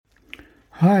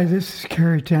Hi, this is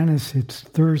Kerry Tennis. It's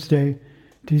Thursday,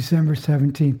 December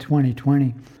 17th,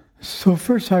 2020. So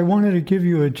first I wanted to give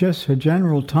you just a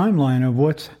general timeline of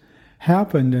what's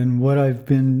happened and where I've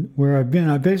been.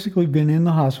 I've basically been in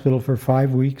the hospital for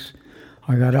 5 weeks.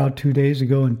 I got out 2 days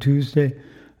ago on Tuesday. It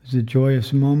was a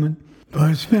joyous moment. But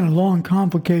it's been a long,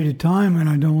 complicated time, and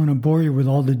I don't want to bore you with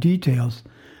all the details.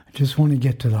 I just want to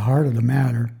get to the heart of the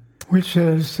matter, which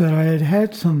is that I had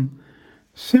had some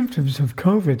symptoms of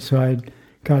COVID, so I'd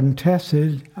gotten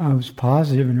tested. I was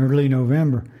positive in early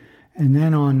November. And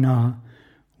then on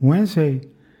Wednesday,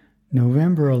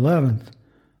 November 11th,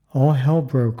 all hell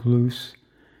broke loose,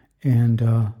 and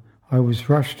I was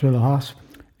rushed to the hospital.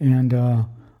 And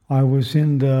I was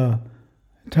in the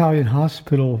Italian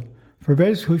hospital for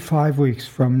basically 5 weeks,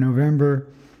 from November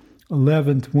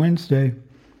 11th, Wednesday,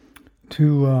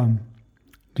 to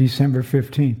December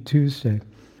 15th, Tuesday.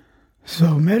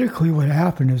 So medically what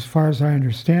happened, as far as I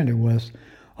understand it, was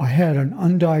I had an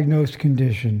undiagnosed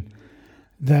condition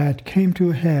that came to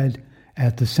a head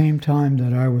at the same time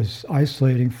that I was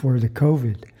isolating for the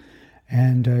COVID.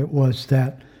 And it was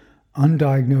that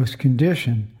undiagnosed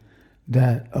condition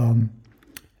that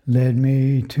led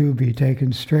me to be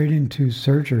taken straight into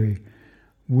surgery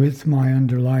with my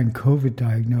underlying COVID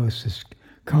diagnosis,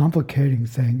 complicating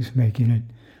things, making it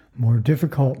more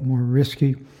difficult, more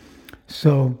risky.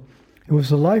 So it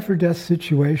was a life or death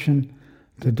situation.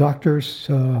 The doctors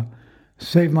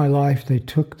saved my life. They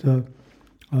took the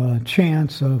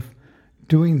chance of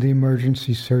doing the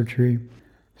emergency surgery.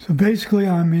 So basically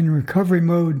I'm in recovery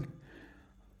mode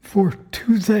for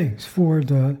two things: for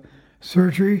the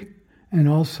surgery and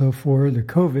also for the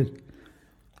COVID.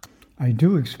 I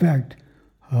do expect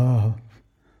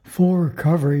full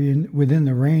recovery within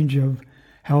the range of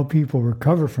how people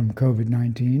recover from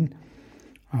COVID-19.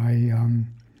 I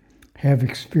have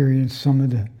experienced some of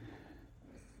the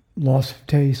loss of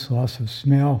taste, loss of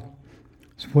smell,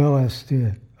 as well as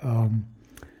the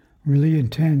really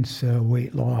intense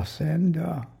weight loss and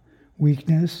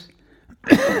weakness.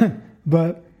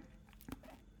 But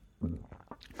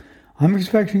I'm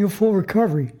expecting a full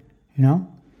recovery,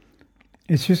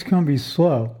 It's just going to be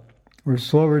slow, or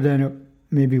slower than it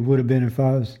maybe would have been if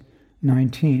I was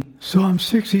 19. So I'm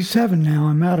 67 now.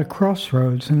 I'm at a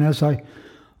crossroads, and as I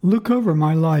look over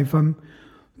my life, I'm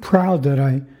proud that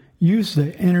I used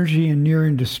the energy and near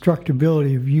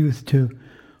indestructibility of youth to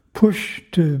push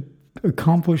to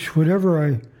accomplish whatever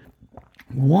I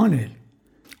wanted,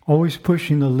 always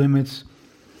pushing the limits.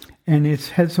 And it's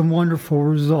had some wonderful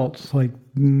results, like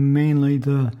mainly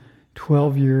the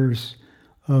 12 years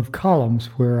of columns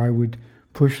where I would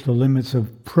push the limits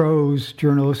of prose,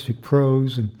 journalistic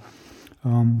prose,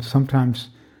 and sometimes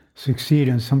succeed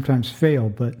and sometimes fail,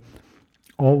 but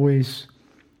always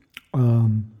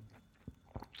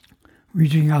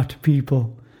reaching out to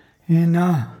people. And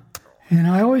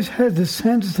I always had the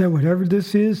sense that whatever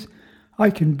this is, I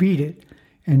can beat it.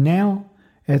 And now,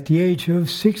 at the age of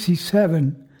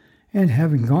 67, and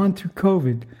having gone through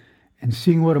COVID, and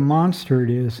seeing what a monster it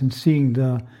is, and seeing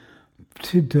the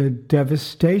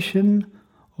devastation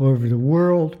over the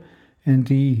world, and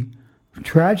the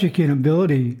tragic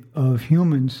inability of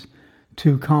humans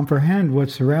to comprehend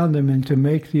what's around them and to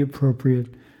make the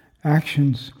appropriate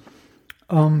actions,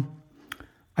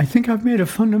 I think I've made a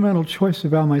fundamental choice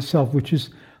about myself, which is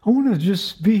I want to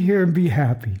just be here and be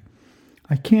happy.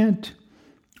 I can't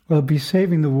be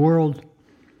saving the world.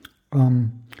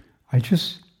 I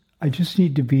just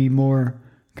need to be more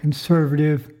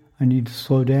conservative. I need to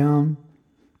slow down,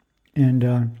 and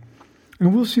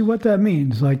we'll see what that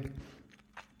means. Like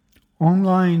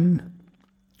online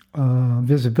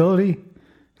visibility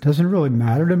doesn't really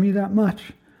matter to me that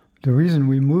much. The reason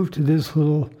we moved to this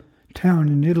little town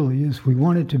in Italy is we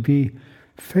wanted to be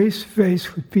face to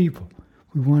face with people.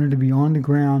 We wanted to be on the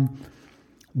ground,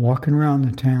 walking around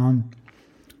the town,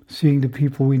 seeing the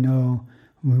people we know.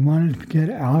 We wanted to get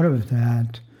out of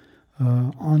that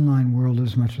online world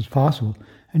as much as possible.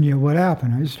 And yet what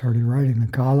happened? I started writing the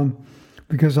column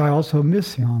because I also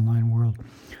miss the online world.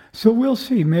 So we'll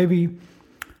see. Maybe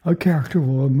a character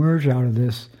will emerge out of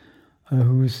this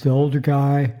who is the older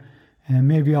guy, and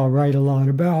maybe I'll write a lot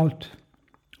about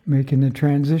making the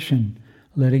transition,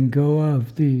 letting go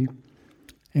of the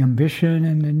ambition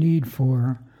and the need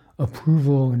for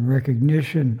approval and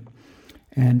recognition,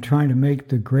 and trying to make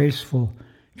the graceful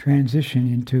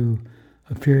transition into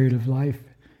a period of life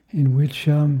in which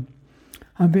I'm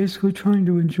basically trying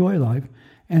to enjoy life.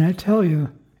 And I tell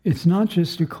you, it's not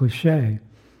just a cliche.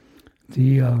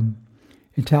 The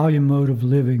Italian mode of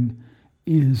living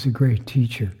is a great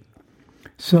teacher.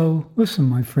 So listen,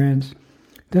 my friends,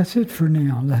 that's it for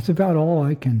now. That's about all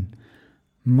I can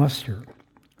muster.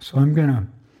 So I'm going to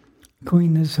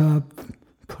clean this up,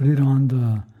 put it on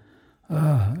the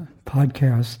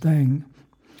podcast thing,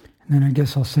 and then I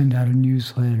guess I'll send out a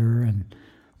newsletter and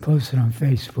post it on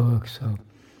Facebook so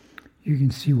you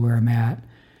can see where I'm at.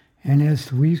 And as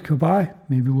the weeks go by,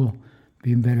 maybe we'll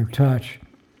be in better touch.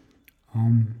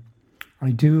 I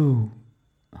do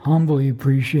humbly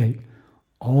appreciate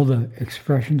all the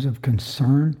expressions of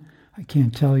concern. I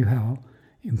can't tell you how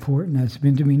important that's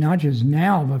been to me, not just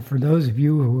now, but for those of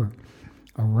you who were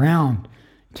around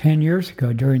 10 years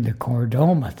ago during the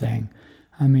Cordoma thing.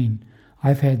 I mean,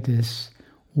 I've had this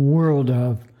world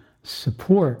of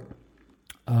support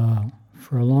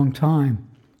for a long time,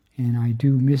 and I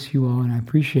do miss you all, and I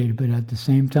appreciate it, but at the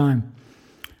same time,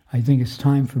 I think it's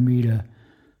time for me to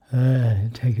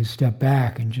take a step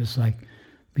back and just like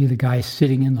be the guy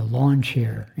sitting in the lawn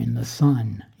chair in the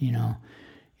sun,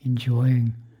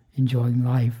 enjoying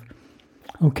life.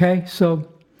 Okay, so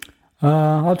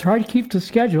I'll try to keep the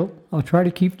schedule. I'll try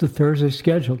to keep the Thursday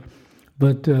schedule.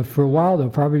 But for a while, they'll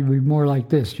probably be more like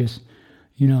this, just,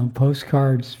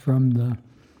 postcards from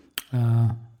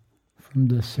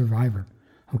the survivor.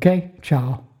 Okay,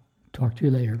 ciao. Talk to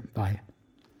you later. Bye.